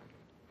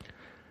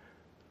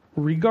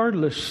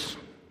 Regardless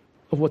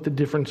of what the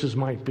differences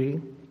might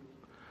be,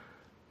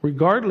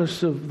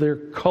 regardless of their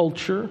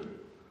culture,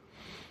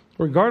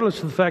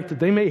 regardless of the fact that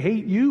they may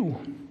hate you,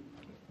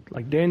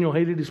 like Daniel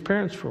hated his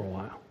parents for a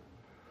while.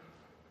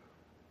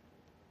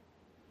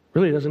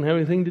 Really doesn't have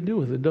anything to do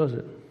with it, does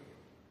it?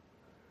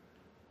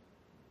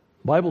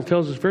 The Bible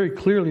tells us very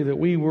clearly that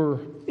we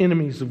were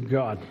enemies of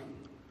God.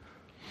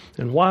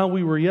 And while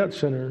we were yet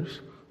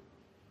sinners,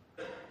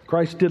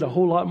 Christ did a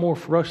whole lot more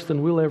for us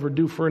than we'll ever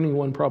do for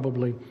anyone,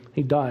 probably.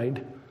 He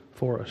died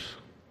for us.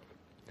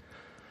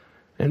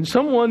 And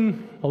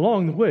someone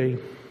along the way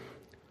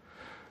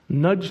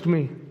nudged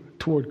me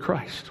toward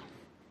Christ.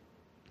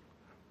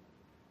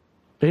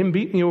 They didn't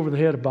beat me over the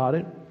head about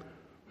it.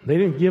 They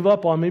didn't give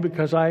up on me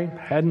because I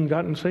hadn't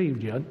gotten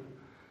saved yet.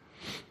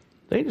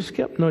 They just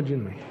kept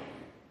nudging me.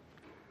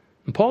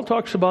 And Paul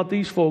talks about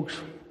these folks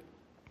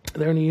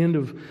there in the end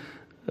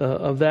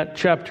of that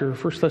chapter,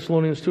 1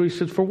 Thessalonians 2. He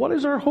says, "For what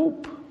is our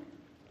hope?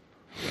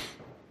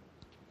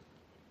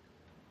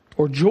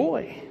 Or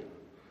joy?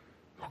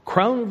 Or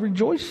crown of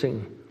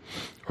rejoicing?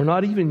 Or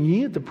not even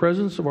ye at the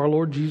presence of our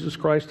Lord Jesus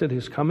Christ at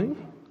his coming?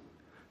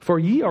 For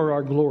ye are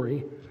our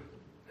glory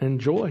and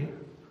joy."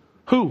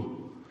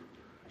 Who?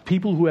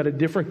 People who had a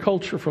different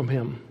culture from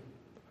him.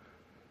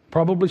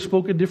 Probably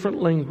spoke a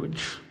different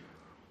language.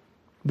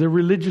 Their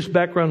religious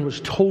background was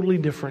totally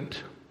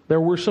different.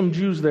 There were some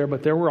Jews there,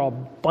 but there were a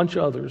bunch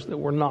of others that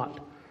were not.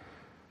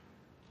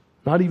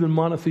 Not even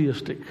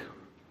monotheistic.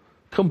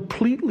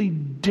 Completely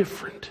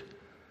different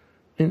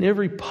in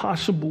every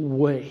possible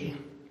way.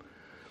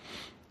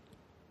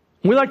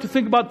 We like to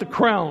think about the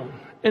crown,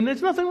 and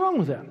there's nothing wrong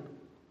with that.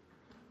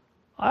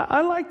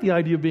 I like the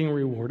idea of being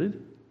rewarded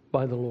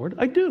by the Lord.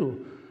 I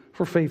do,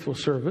 for faithful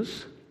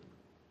service.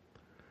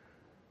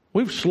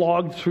 We've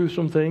slogged through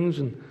some things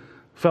and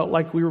felt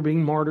like we were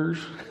being martyrs,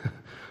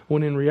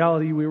 when in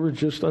reality we were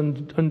just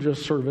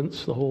unjust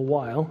servants the whole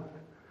while.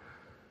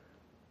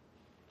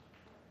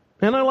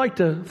 And I like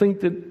to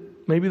think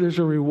that maybe there's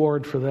a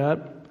reward for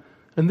that.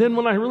 And then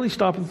when I really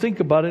stop and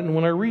think about it, and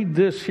when I read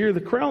this here,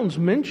 the crown's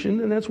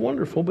mentioned, and that's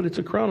wonderful, but it's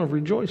a crown of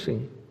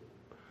rejoicing.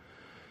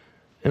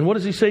 And what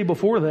does he say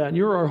before that?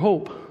 You're our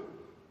hope.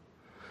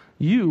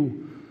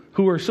 You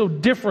who are so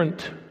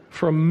different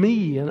from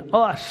me and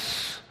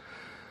us.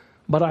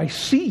 But I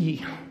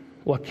see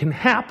what can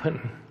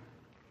happen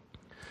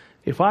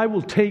if I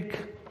will take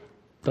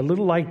the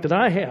little light that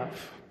I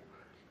have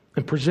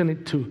and present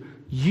it to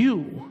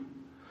you.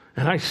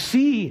 And I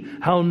see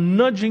how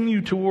nudging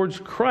you towards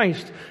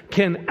Christ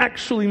can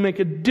actually make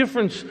a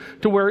difference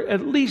to where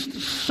at least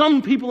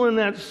some people in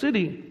that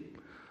city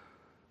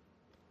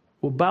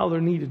will bow their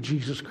knee to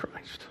Jesus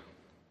Christ.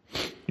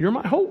 You're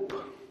my hope.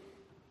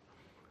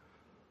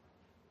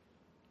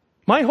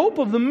 My hope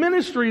of the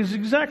ministry is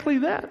exactly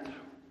that.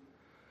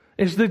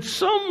 Is that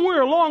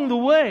somewhere along the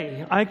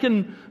way I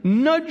can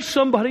nudge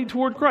somebody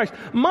toward Christ.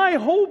 My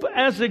hope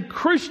as a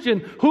Christian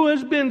who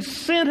has been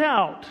sent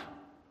out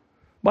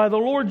by the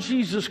Lord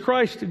Jesus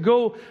Christ to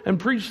go and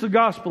preach the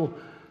gospel,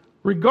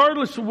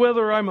 regardless of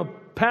whether I'm a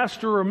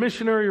pastor or a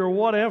missionary or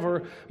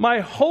whatever,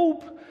 my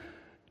hope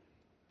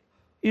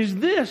is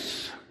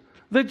this,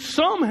 that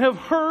some have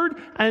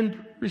heard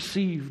and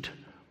received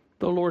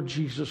the Lord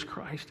Jesus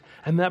Christ.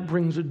 And that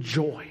brings a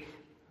joy.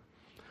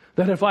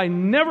 That if I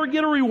never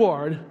get a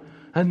reward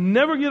and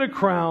never get a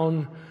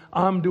crown,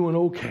 I'm doing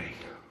okay.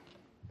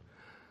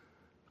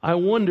 I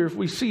wonder if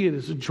we see it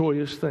as a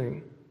joyous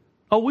thing.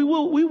 Oh, we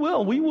will.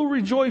 We will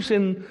rejoice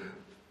in,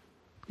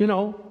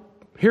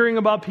 hearing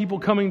about people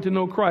coming to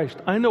know Christ.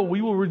 I know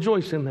we will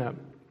rejoice in that.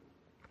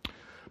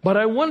 But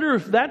I wonder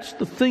if that's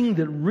the thing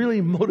that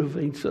really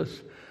motivates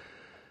us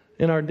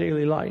in our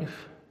daily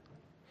life.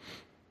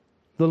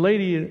 The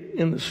lady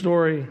in the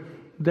story,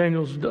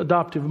 Daniel's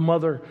adoptive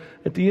mother,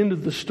 at the end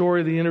of the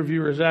story, the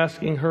interviewer is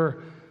asking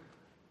her,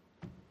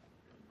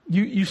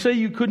 you say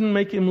you couldn't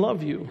make him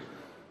love you.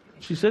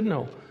 She said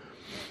no.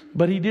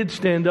 But he did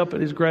stand up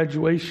at his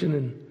graduation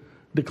and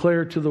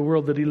declare to the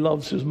world that he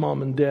loves his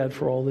mom and dad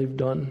for all they've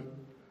done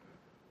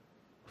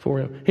for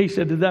him. He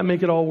said, did that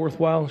make it all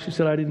worthwhile? She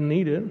said, I didn't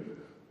need it.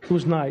 It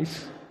was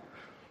nice.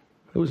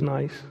 It was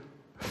nice.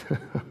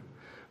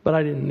 But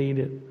I didn't need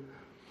it.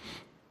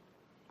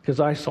 Because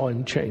I saw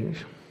him change.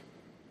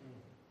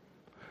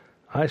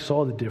 I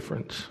saw the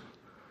difference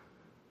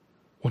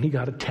when he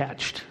got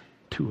attached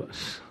to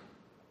us.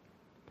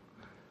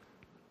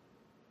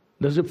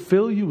 Does it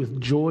fill you with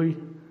joy?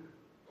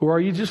 Or are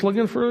you just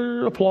looking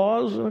for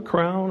applause and a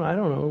crown? I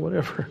don't know,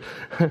 whatever.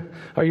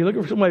 Are you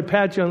looking for somebody to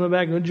pat you on the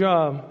back? Good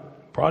job.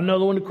 Brought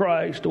another one to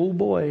Christ. Oh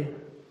boy.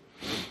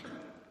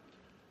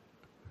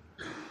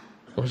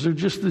 Or is there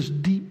just this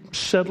deep,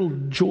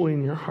 settled joy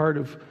in your heart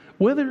of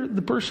whether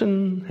the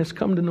person has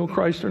come to know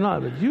Christ or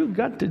not? But you've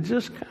got to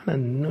just kind of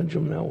nudge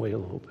them that way a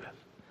little bit.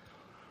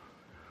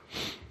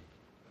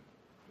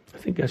 I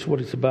think that's what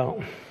it's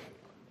about.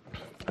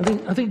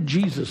 I think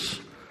Jesus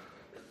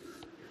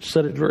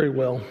said it very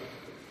well.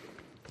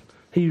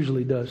 He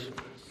usually does.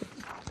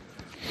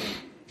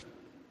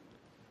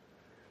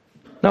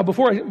 Now,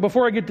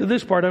 before I get to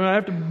this part, I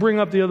have to bring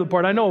up the other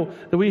part. I know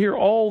that we hear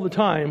all the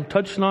time,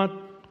 touch not,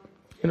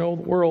 the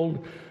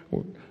world,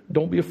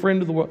 don't be a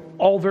friend of the world.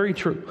 All very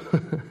true.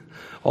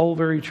 All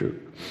very true.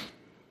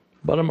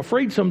 But I'm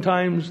afraid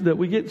sometimes that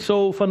we get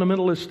so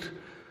fundamentalist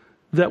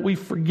that we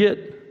forget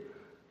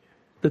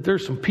that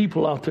there's some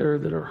people out there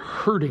that are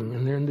hurting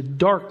and they're in the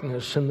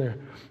darkness and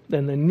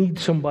they need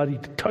somebody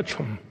to touch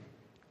them.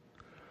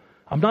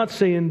 I'm not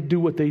saying do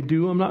what they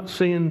do. I'm not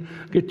saying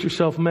get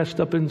yourself messed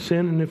up in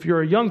sin. And if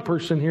you're a young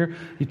person here,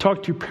 you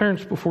talk to your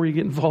parents before you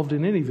get involved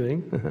in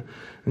anything.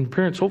 And your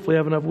parents hopefully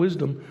have enough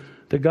wisdom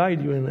to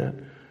guide you in that.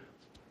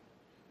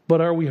 But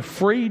are we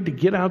afraid to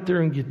get out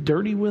there and get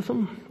dirty with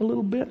them a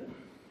little bit?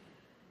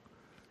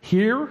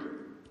 Here?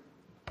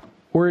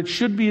 where it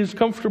should be as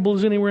comfortable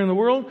as anywhere in the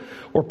world,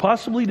 or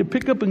possibly to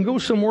pick up and go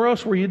somewhere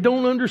else where you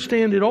don't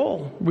understand it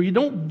all, where you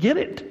don't get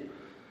it.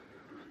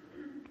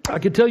 I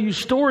could tell you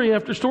story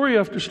after story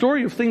after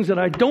story of things that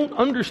I don't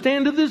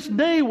understand to this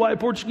day why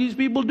Portuguese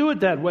people do it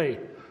that way.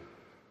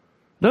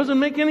 Doesn't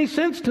make any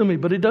sense to me,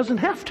 but it doesn't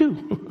have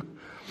to.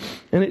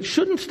 And it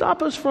shouldn't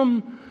stop us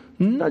from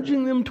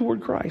nudging them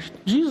toward Christ.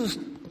 Jesus,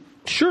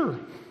 sure,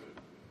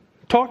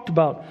 talked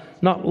about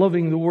not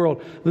loving the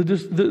world.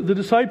 The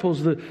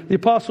disciples, the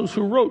apostles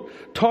who wrote,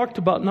 talked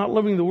about not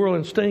loving the world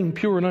and staying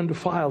pure and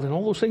undefiled. And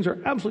all those things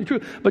are absolutely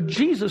true. But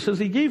Jesus, as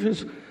he gave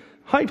his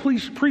high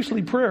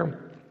priestly prayer,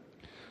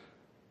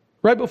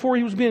 right before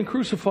he was being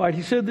crucified,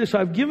 he said this,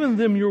 I've given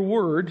them your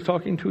word,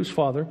 talking to his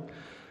Father,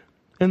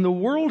 and the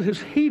world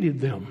has hated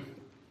them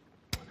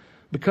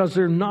because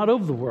they're not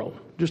of the world,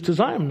 just as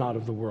I am not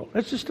of the world.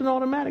 That's just an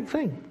automatic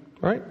thing,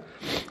 right?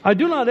 I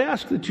do not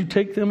ask that you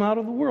take them out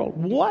of the world.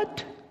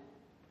 What?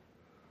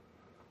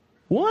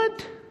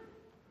 What?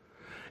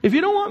 If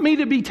you don't want me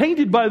to be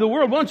tainted by the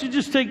world, why don't you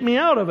just take me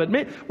out of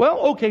it? Well,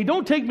 okay,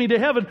 don't take me to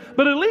heaven,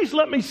 but at least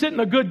let me sit in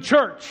a good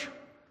church.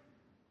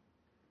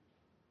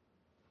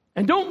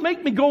 And don't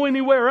make me go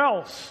anywhere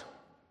else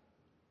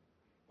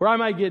where I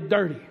might get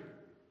dirty.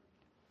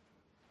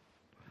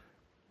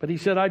 But he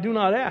said, I do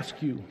not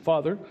ask you,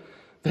 Father,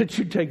 that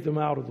you take them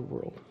out of the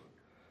world,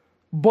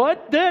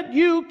 but that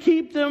you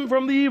keep them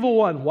from the evil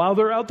one while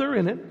they're out there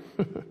in it.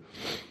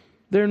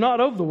 They're not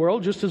of the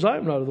world, just as I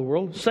am not of the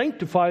world.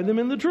 Sanctify them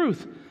in the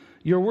truth.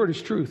 Your word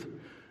is truth.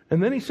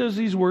 And then he says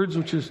these words,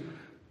 which is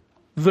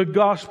the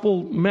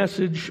gospel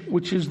message,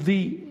 which is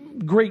the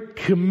great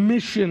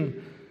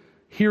commission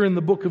here in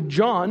the book of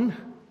John.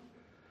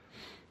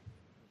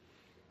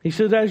 He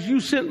said, as you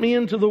sent me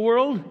into the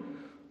world,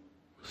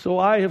 so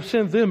I have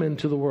sent them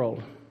into the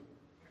world.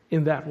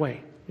 In that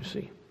way, you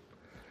see.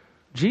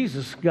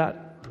 Jesus got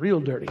real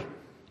dirty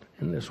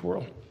in this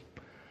world.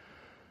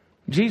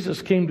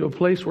 Jesus came to a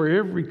place where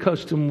every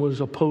custom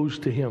was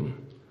opposed to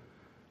him,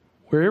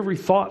 where every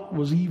thought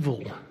was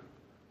evil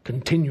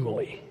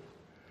continually.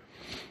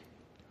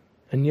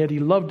 And yet he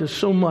loved us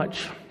so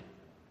much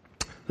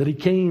that he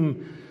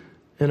came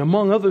and,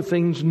 among other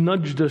things,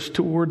 nudged us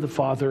toward the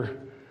Father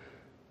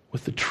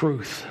with the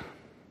truth.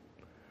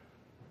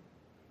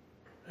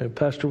 A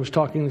pastor was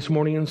talking this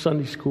morning in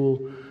Sunday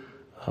school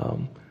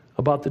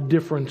about the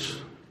difference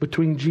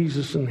between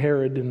Jesus and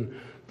Herod and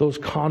those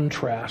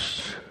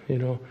contrasts,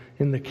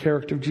 in the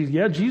character of Jesus.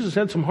 Yeah, Jesus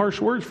had some harsh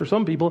words for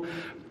some people,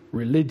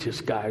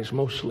 religious guys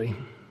mostly.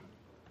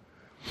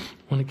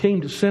 When it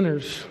came to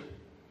sinners,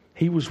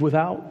 he was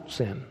without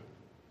sin.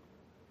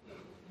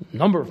 A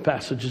number of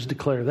passages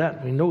declare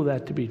that. We know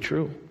that to be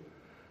true.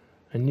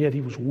 And yet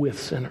he was with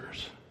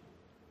sinners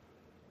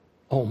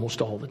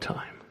almost all the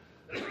time.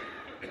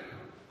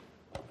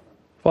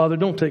 Father,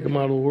 don't take them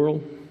out of the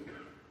world.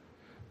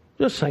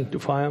 Just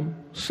sanctify them.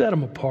 Set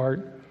them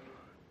apart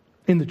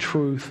in the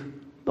truth.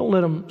 Don't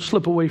let them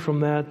slip away from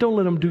that. Don't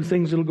let them do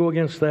things that will go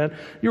against that.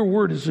 Your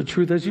word is the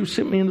truth. As you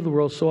sent me into the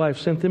world, so I have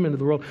sent them into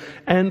the world.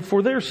 And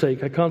for their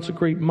sake, I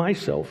consecrate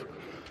myself,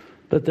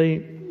 that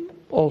they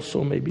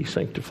also may be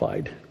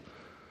sanctified,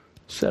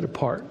 set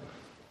apart,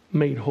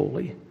 made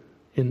holy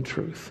in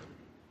truth.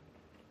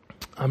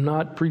 I'm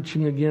not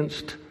preaching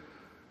against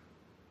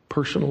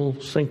personal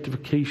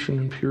sanctification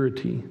and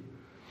purity.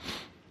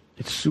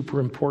 It's super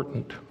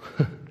important.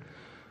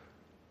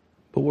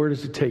 But where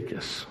does it take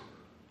us?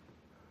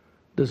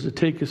 Does it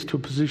take us to a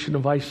position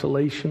of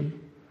isolation?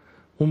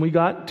 When we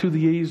got to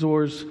the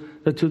Azores,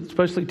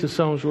 especially to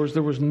Saint George,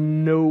 there was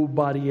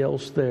nobody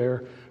else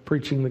there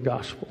preaching the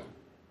gospel.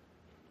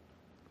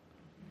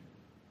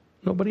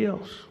 Nobody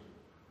else.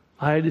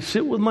 I had to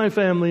sit with my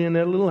family in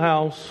that little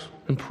house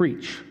and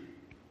preach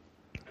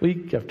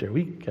week after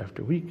week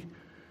after week.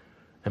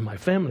 And my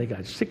family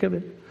got sick of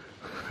it.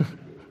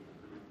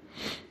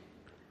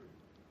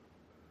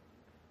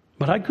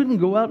 But I couldn't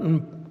go out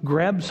and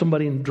grab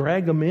somebody and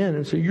drag them in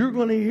and say, you're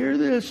going to hear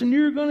this and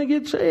you're going to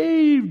get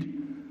saved.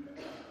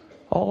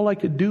 All I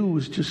could do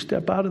was just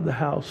step out of the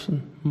house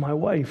and my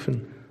wife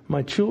and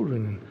my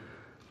children and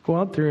go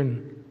out there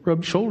and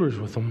rub shoulders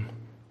with them.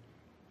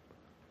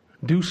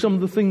 Do some of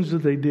the things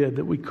that they did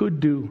that we could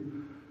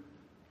do.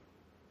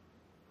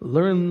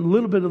 Learn a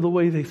little bit of the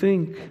way they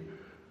think.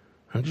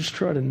 And just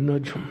try to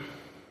nudge them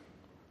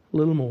a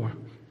little more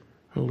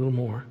and a little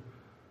more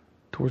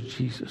towards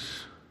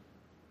Jesus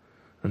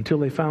until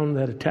they found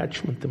that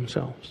attachment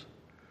themselves,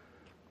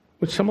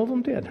 which some of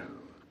them did.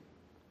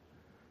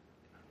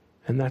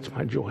 And that's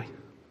my joy.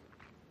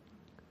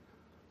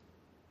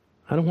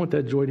 I don't want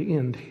that joy to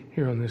end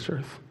here on this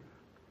earth.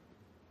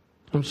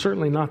 I'm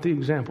certainly not the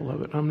example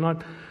of it. I'm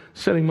not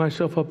setting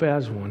myself up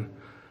as one.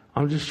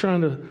 I'm just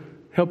trying to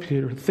help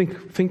you to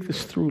think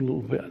this through a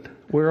little bit.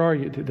 Where are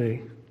you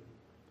today?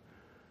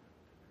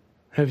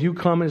 Have you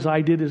come as I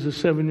did as a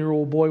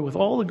 7-year-old boy with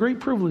all the great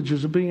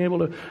privileges of being able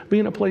to be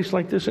in a place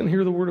like this and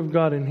hear the Word of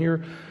God and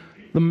hear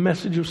the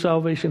message of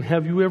salvation?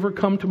 Have you ever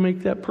come to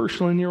make that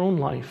personal in your own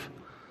life?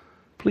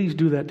 Please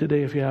do that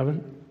today if you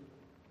haven't.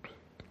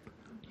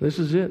 This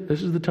is it.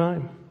 This is the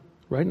time.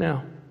 right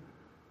now.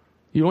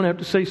 You don't have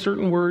to say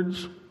certain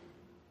words.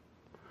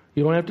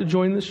 You don't have to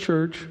join this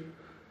church.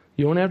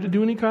 You don't have to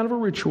do any kind of a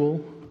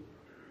ritual.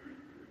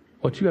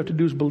 What you have to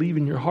do is believe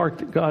in your heart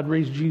that God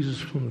raised Jesus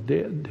from the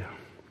dead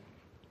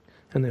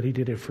and that He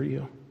did it for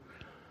you.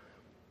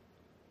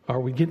 Are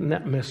we getting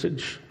that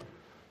message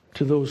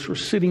to those who are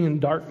sitting in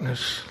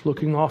darkness,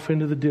 looking off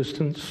into the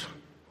distance,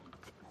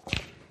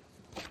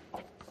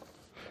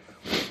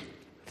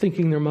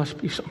 thinking there must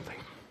be something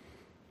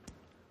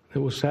that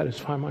will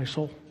satisfy my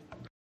soul?